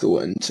put no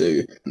thought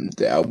into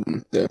the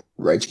album, the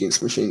Rage Against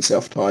the Machine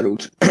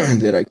self-titled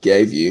that I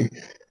gave you.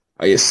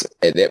 I guess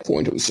at that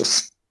point it was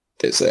just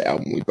it's an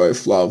album we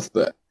both love,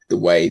 but the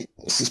way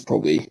this is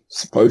probably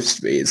supposed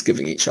to be is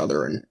giving each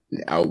other an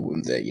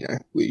album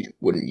that we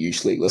wouldn't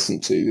usually listen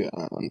to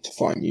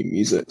find new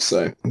music.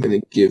 So I'm going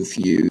to give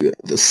you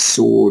the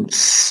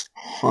Swords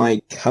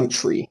High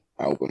Country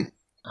album.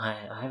 I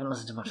haven't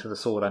listened to much of The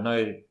Sword. I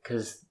know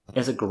because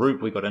as a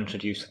group we got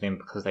introduced to them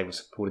because they were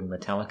supporting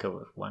Metallica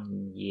with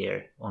 1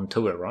 year on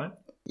tour, right?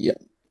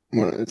 Yep.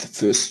 One of the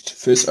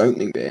first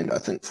opening band, I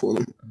think, for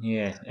them.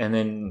 Yeah, and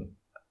then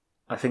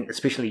I think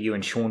especially you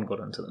and Sean got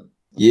into them.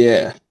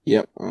 Yeah,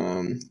 yep.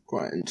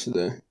 Quite into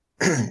the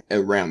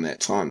around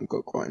that time,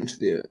 got quite into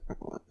their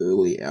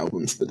early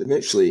albums, but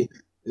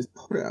they've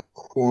put out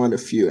quite a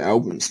few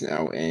albums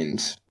now,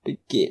 and they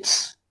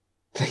get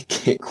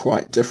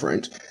quite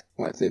different.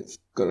 Like they've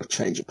got a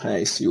change of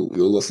pace. You'll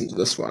listen to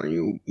this one,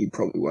 and you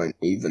probably won't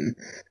even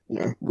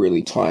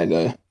really tie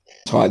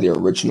their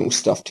original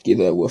stuff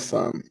together with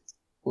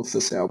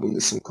this album.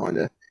 There's some kind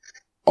of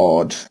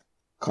odd,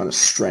 kind of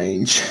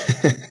strange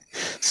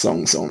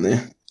songs on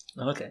there.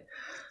 Okay.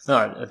 No,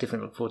 I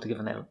definitely look forward to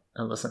giving that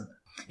a listen.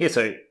 Yeah,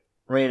 so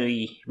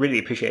really, really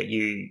appreciate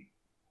you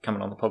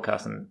coming on the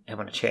podcast and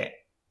having a chat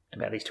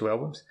about these two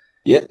albums.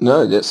 Yeah,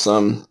 no, that's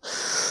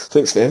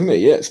thanks for having me.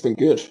 Yeah, it's been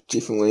good.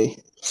 Definitely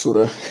sort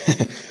of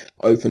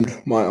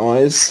opened my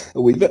eyes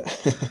a wee bit.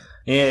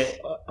 Yeah,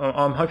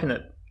 I'm hoping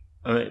that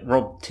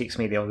Rob texted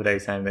me the other day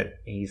saying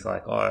that he's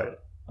like,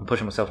 I'm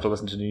pushing myself to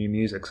listen to new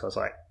music. So I was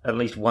like, at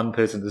least one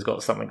person has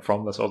got something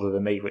from this other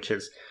than me, which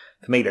is,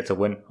 for me, that's a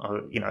win.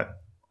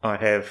 I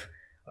have,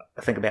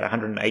 I think, about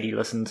 180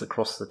 listens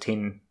across the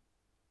 10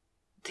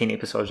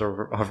 episodes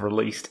I've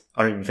released.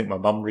 I don't even think my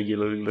mum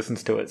regularly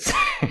listens to it. So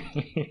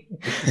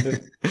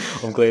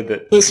I'm glad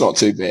that... It's not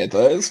too bad,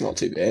 though. It's not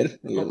too bad.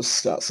 You got to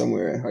start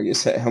somewhere. I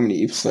guess, how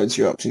many episodes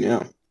are you up to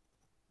now?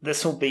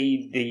 This is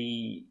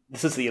the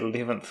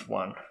 11th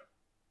one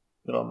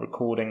that I'm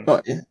recording.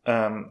 Oh, yeah.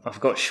 I've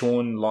got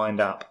Sean lined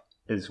up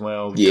as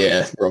well.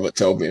 Yeah, Robert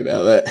told me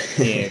about that.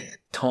 Yeah,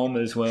 Tom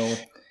as well.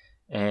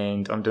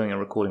 And I'm doing a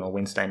recording on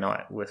Wednesday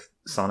night with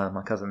Sana,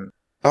 my cousin.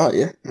 Oh,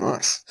 yeah,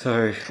 nice.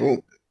 So,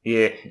 cool.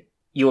 Yeah,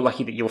 you're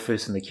lucky that you're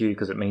first in the queue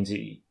because it means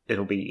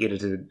it'll be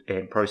edited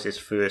and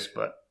processed first.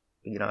 But,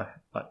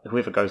 like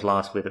whoever goes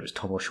last, whether it's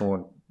Tom or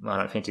Sean, I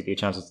don't fancy their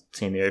chances of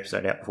seeing their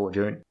episode out before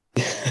June.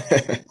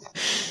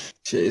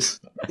 Jeez.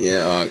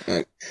 Yeah,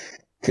 I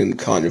can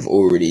kind of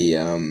already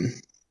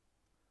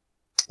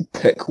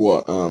pick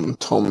what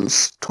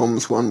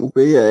Tom's one will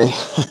be, eh?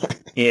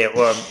 Yeah,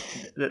 well,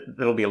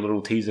 that'll be a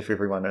little teaser for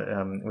everyone.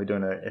 We're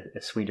doing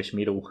a Swedish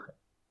metal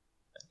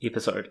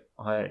episode.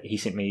 He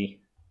sent me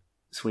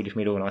Swedish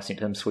metal, and I sent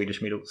him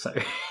Swedish metal. So.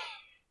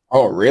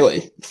 Oh,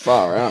 really?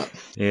 Far out.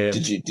 Yeah.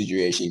 Did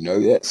you actually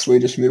know that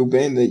Swedish metal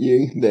band that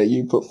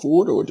you put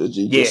forward, or did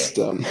you just?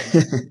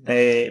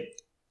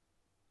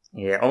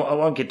 Yeah, I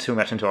won't get too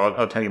much into it.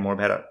 I'll tell you more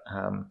about it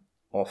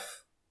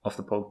off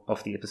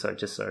the episode,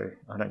 just so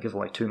I don't give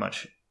away too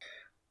much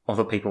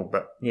other people.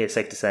 But yeah, it's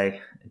safe to say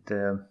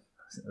the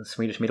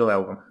Swedish metal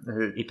album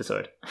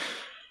episode.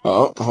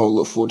 Oh, I'll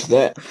look forward to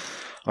that.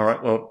 All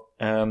right. Well,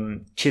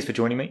 cheers for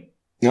joining me.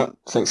 No,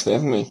 thanks for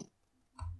having me.